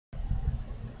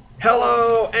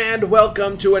Hello and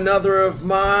welcome to another of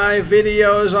my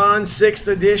videos on 6th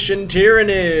edition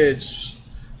Tyranids.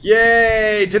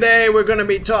 Yay! Today we're going to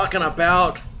be talking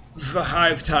about the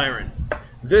Hive Tyrant.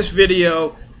 This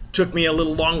video took me a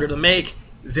little longer to make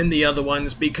than the other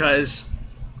ones because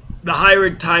the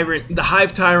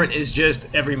Hive Tyrant is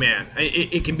just everyman.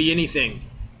 It can be anything,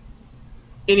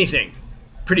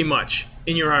 pretty much.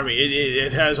 In your army,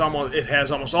 it has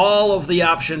almost all of the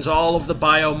options, all of the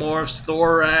biomorphs,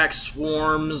 thorax,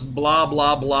 swarms, blah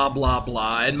blah blah blah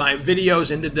blah. And my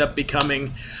videos ended up becoming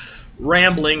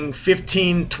rambling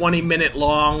 15-20 minute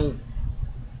long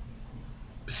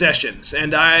sessions,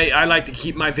 and I like to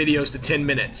keep my videos to 10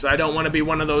 minutes. I don't want to be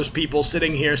one of those people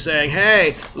sitting here saying,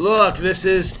 "Hey, look, this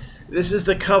is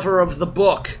the cover of the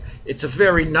book. It's a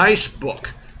very nice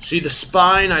book. See the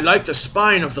spine? I like the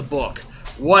spine of the book."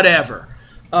 Whatever.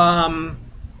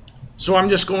 So I'm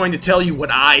just going to tell you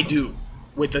what I do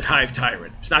with the Hive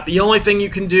Tyrant. It's not the only thing you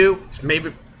can do. It's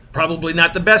probably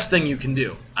not the best thing you can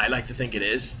do. I like to think it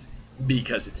is,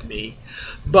 because it's me.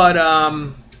 But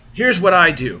here's what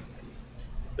I do.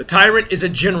 The Tyrant is a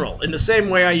general, in the same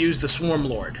way I use the Swarm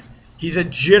Lord. He's a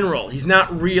general. He's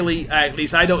not really, at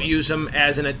least I don't use him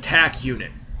as an attack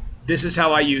unit. This is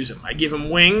how I use him. I give him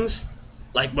wings,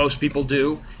 like most people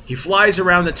do. He flies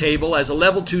around the table. As a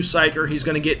level 2 Psyker, he's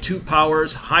going to get 2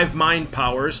 powers, Hive Mind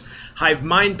powers. Hive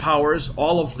Mind powers,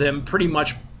 all of them pretty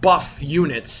much buff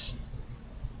units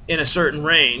in a certain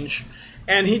range.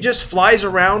 And he just flies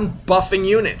around buffing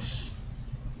units.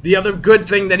 The other good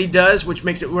thing that he does, which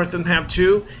makes it worth him to have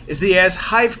 2, is that he has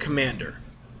Hive Commander.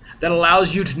 That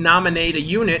allows you to nominate a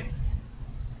unit,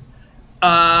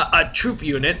 a troop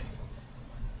unit,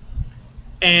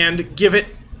 and give it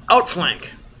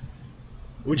outflank,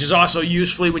 which is also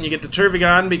useful when you get the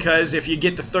Tervigon, because if you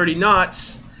get the 30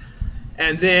 knots,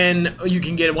 and then you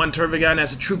can get 1 Tervigon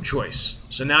as a troop choice.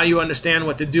 So now you understand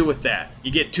what to do with that.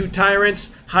 You get 2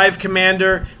 Tyrants, Hive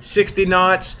Commander, 60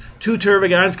 knots, 2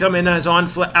 Tervigons come in as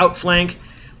outflank,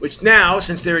 which now,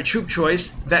 since they're a troop choice,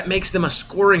 that makes them a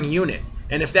scoring unit.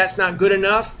 And if that's not good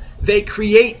enough, they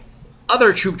create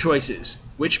other troop choices,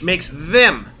 which makes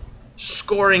them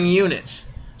scoring units.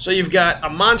 So you've got a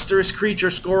monstrous creature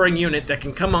scoring unit that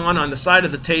can come on the side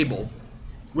of the table,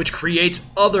 which creates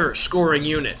other scoring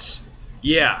units.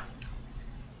 Yeah.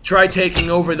 Try taking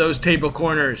over those table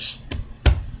corners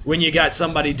when you got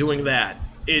somebody doing that.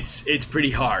 It's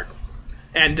pretty hard.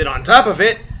 And then on top of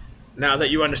it, now that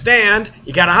you understand,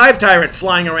 you got a Hive Tyrant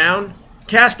flying around,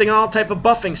 casting all type of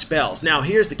buffing spells. Now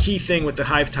here's the key thing with the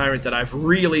Hive Tyrant that I've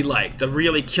really liked, the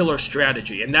really killer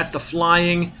strategy, and that's the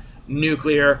flying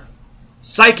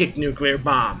psychic nuclear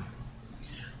bomb.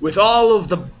 With all of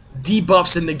the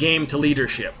debuffs in the game to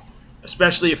leadership,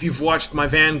 especially if you've watched my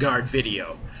Vanguard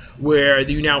video, where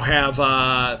you now have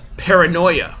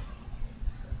Paranoia,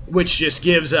 which just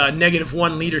gives a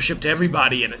 -1 leadership to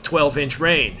everybody in a 12-inch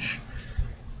range.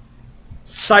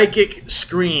 Psychic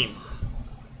Scream,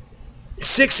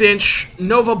 6-inch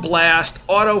Nova Blast,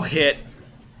 auto hit,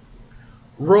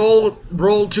 roll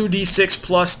 2d6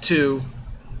 plus 2.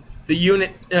 The unit,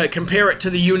 compare it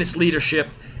to the unit's leadership,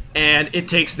 and it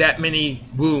takes that many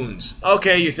wounds.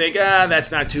 Okay, you think,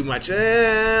 that's not too much.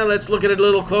 Let's look at it a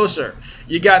little closer.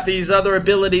 You got these other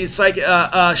abilities,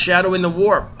 Shadow in the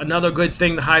Warp, another good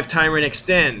thing the Hive Tyrant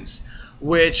extends,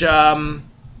 which, if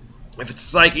it's a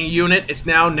psychic unit, it's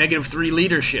now -3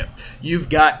 leadership. You've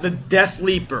got the Death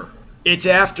Leaper. It's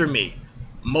after me.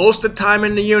 Most of the time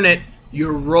in the unit,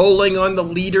 you're rolling on the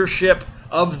leadership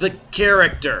of the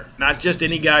character, not just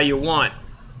any guy you want.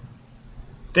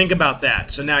 Think about that.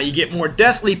 So now you get more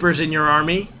Death Leapers in your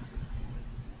army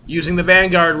using the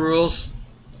Vanguard rules.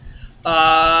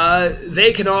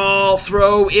 They can all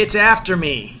throw It's After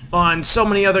Me on so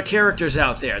many other characters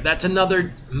out there. That's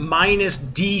another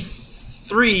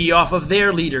 -D3 off of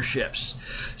their leaderships.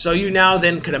 So you now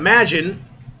then could imagine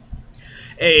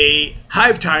a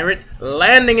Hive Tyrant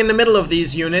landing in the middle of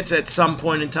these units at some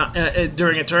point in time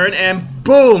during a turn, and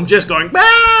boom, just going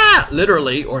bah!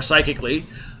 Literally or psychically,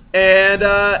 and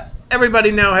everybody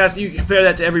now you compare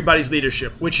that to everybody's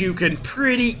leadership, which you can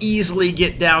pretty easily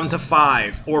get down to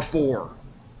 5 or 4,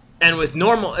 and with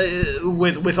normal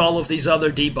with all of these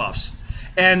other debuffs,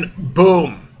 and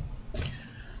boom,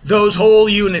 those whole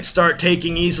units start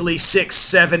taking easily 6,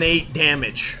 7, 8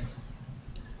 damage.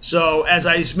 So, as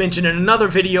I mentioned in another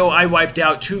video, I wiped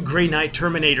out 2 Grey Knight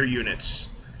Terminator units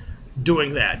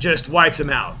doing that. Just wiped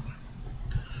them out.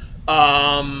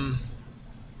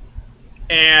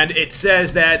 And it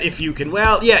says that if you can,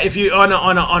 well, yeah, if you on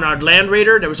a Land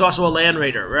Raider, there was also a Land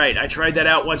Raider, right? I tried that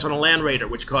out once on a Land Raider,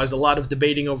 which caused a lot of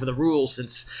debating over the rules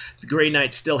since the Grey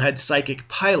Knight still had Psychic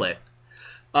Pilot.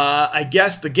 I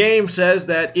guess the game says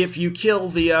that if you kill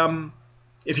the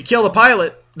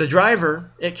pilot, the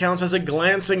driver, it counts as a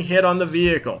glancing hit on the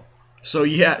vehicle. So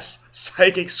yes,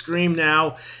 Psychic Scream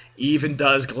now even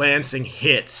does glancing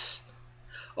hits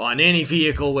on any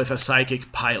vehicle with a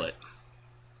psychic pilot.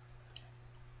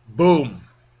 Boom.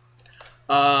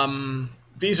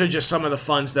 These are just some of the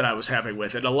funs that I was having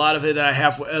with it. A lot of it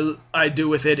I do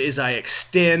with it is I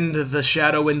extend the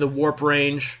shadow in the warp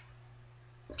range.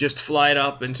 Just fly it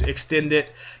up and extend it.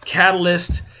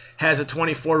 Catalyst has a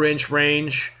 24-inch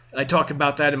range. I talked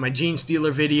about that in my Gene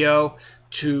Stealer video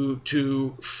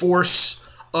to force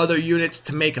other units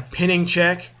to make a pinning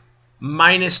check.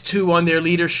 -2 on their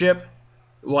leadership.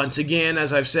 Once again,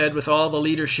 as I've said, with all the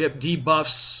leadership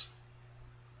debuffs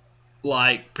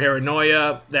like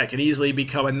Paranoia, that can easily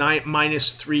become a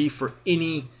 -3 for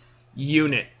any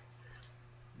unit.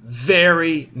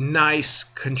 Very nice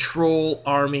control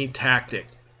army tactic.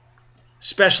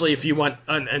 Especially if you want,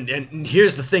 and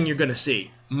here's the thing you're going to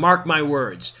see. Mark my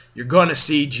words, you're going to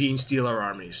see Gene Stealer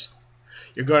armies.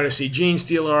 You're going to see Gene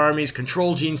Stealer armies,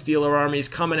 control Gene Stealer armies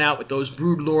coming out with those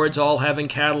Brood Lords all having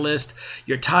Catalyst.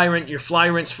 Your Tyrant, your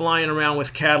Flyrants flying around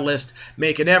with Catalyst,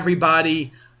 making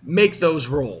everybody make those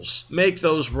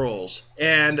rolls,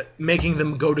 and making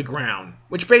them go to ground,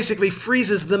 which basically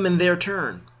freezes them in their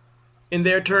turn. In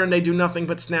their turn, they do nothing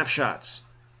but snapshots.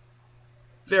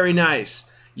 Very nice.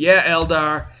 Yeah,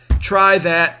 Eldar, try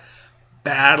that.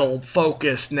 Battle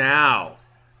focus now.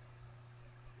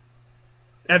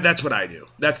 And that's what I do.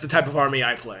 That's the type of army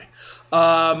I play.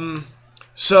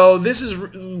 So this is...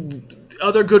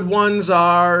 Other good ones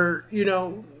are, you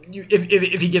know,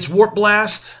 if he gets Warp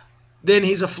Blast, then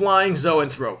he's a flying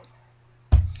Zoanthrope.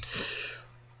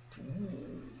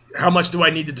 How much do I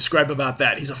need to describe about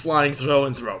that? He's a flying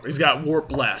Zoanthrope. He's got Warp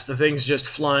Blast. The thing's just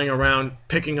flying around,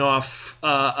 picking off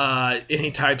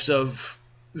any types of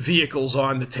vehicles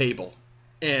on the table.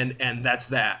 And that's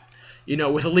that. You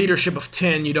know, with a leadership of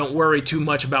 10, you don't worry too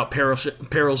much about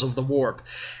perils of the warp.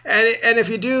 And if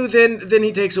you do, then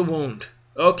he takes a wound.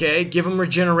 Okay, give him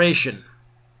regeneration.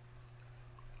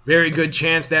 Very good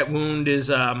chance that wound is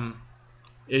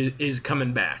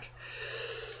coming back.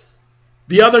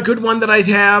 The other good one that I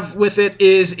have with it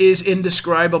is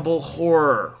Indescribable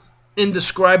Horror.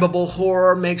 Indescribable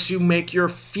Horror makes you make your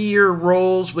fear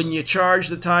rolls when you charge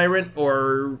the Tyrant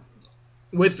or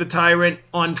with the Tyrant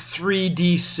on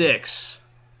 3d6.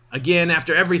 Again,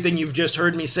 after everything you've just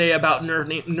heard me say about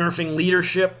nerfing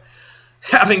leadership,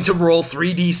 having to roll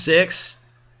 3d6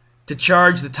 to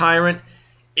charge the Tyrant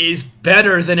is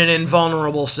better than an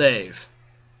invulnerable save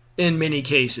in many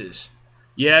cases.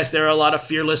 Yes, there are a lot of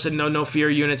fearless and no fear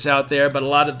units out there, but a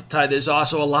lot of the time there's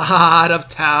also a lot of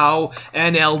Tau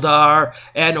and Eldar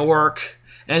and Orc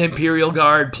and Imperial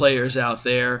Guard players out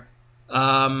there.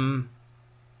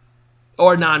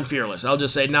 Or non-fearless. I'll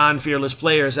just say non-fearless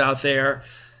players out there.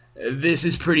 This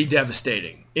is pretty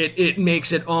devastating. It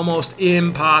makes it almost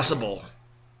impossible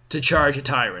to charge a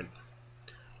Tyrant.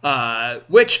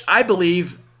 Which I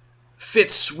believe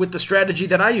fits with the strategy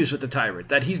that I use with the Tyrant.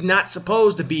 That he's not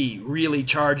supposed to be really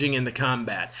charging in the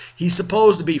combat. He's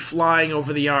supposed to be flying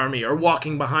over the army or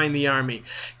walking behind the army,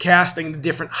 casting the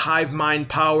different hive mind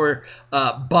power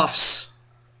buffs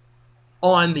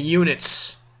on the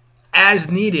units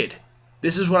as needed.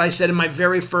 This is what I said in my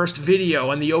very first video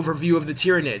on the overview of the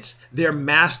Tyranids. They're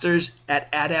masters at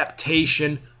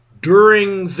adaptation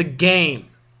during the game.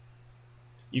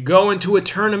 You go into a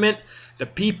tournament, the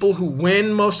people who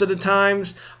win most of the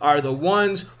times are the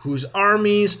ones whose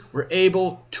armies were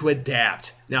able to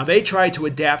adapt. Now, they try to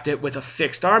adapt it with a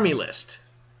fixed army list.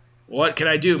 What can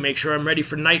I do? Make sure I'm ready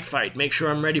for Night Fight. Make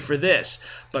sure I'm ready for this.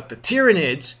 But the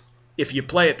Tyranids, if you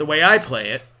play it the way I play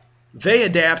it, they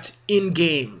adapt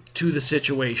in-game to the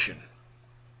situation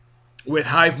with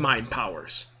hive mind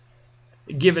powers,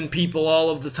 giving people all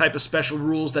of the type of special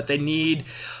rules that they need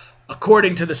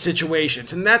according to the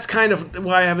situations. And that's kind of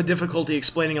why I have a difficulty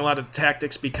explaining a lot of the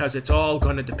tactics, because it's all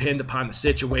going to depend upon the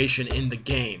situation in the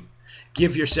game.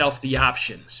 Give yourself the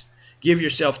options. Give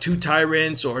yourself 2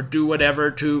 Tyrants or do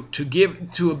whatever to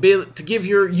give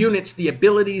your units the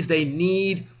abilities they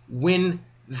need when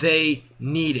they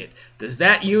need it. Does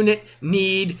that unit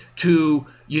need to,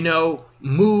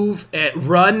 move and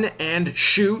run and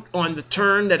shoot on the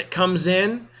turn that it comes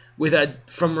in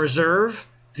from reserve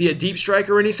via Deep Strike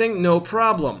or anything? No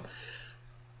problem.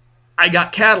 I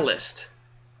got Catalyst.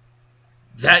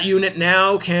 That unit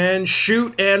now can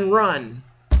shoot and run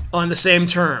on the same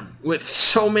turn. With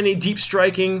so many deep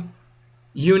striking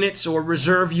units or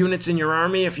reserve units in your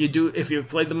army, if you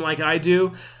play them like I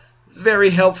do, very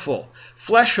helpful.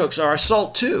 Flesh hooks are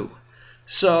assault too.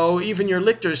 So even your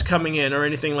lictors coming in or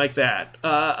anything like that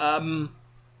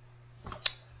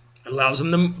allows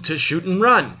them to shoot and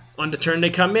run on the turn they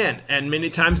come in, and many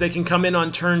times they can come in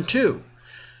on turn 2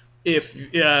 if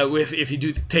you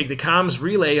do take the comms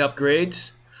relay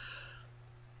upgrades.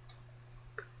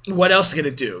 What else is it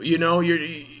going to do?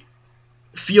 You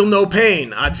feel no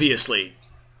pain, obviously.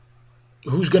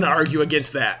 Who's going to argue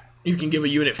against that? You can give a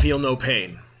unit feel no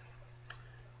pain.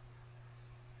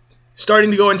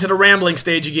 Starting to go into the rambling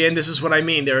stage again. This is what I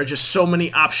mean. There are just so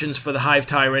many options for the Hive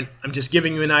Tyrant. I'm just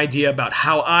giving you an idea about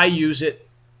how I use it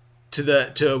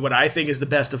to what I think is the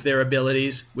best of their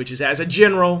abilities, which is as a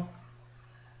general,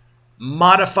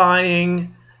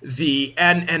 modifying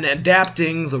and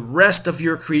adapting the rest of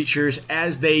your creatures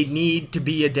as they need to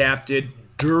be adapted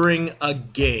during a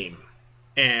game.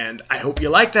 And I hope you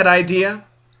like that idea.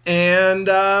 And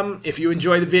if you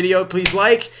enjoy the video, please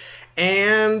like,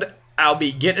 and I'll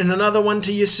be getting another one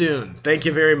to you soon. Thank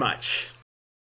you very much.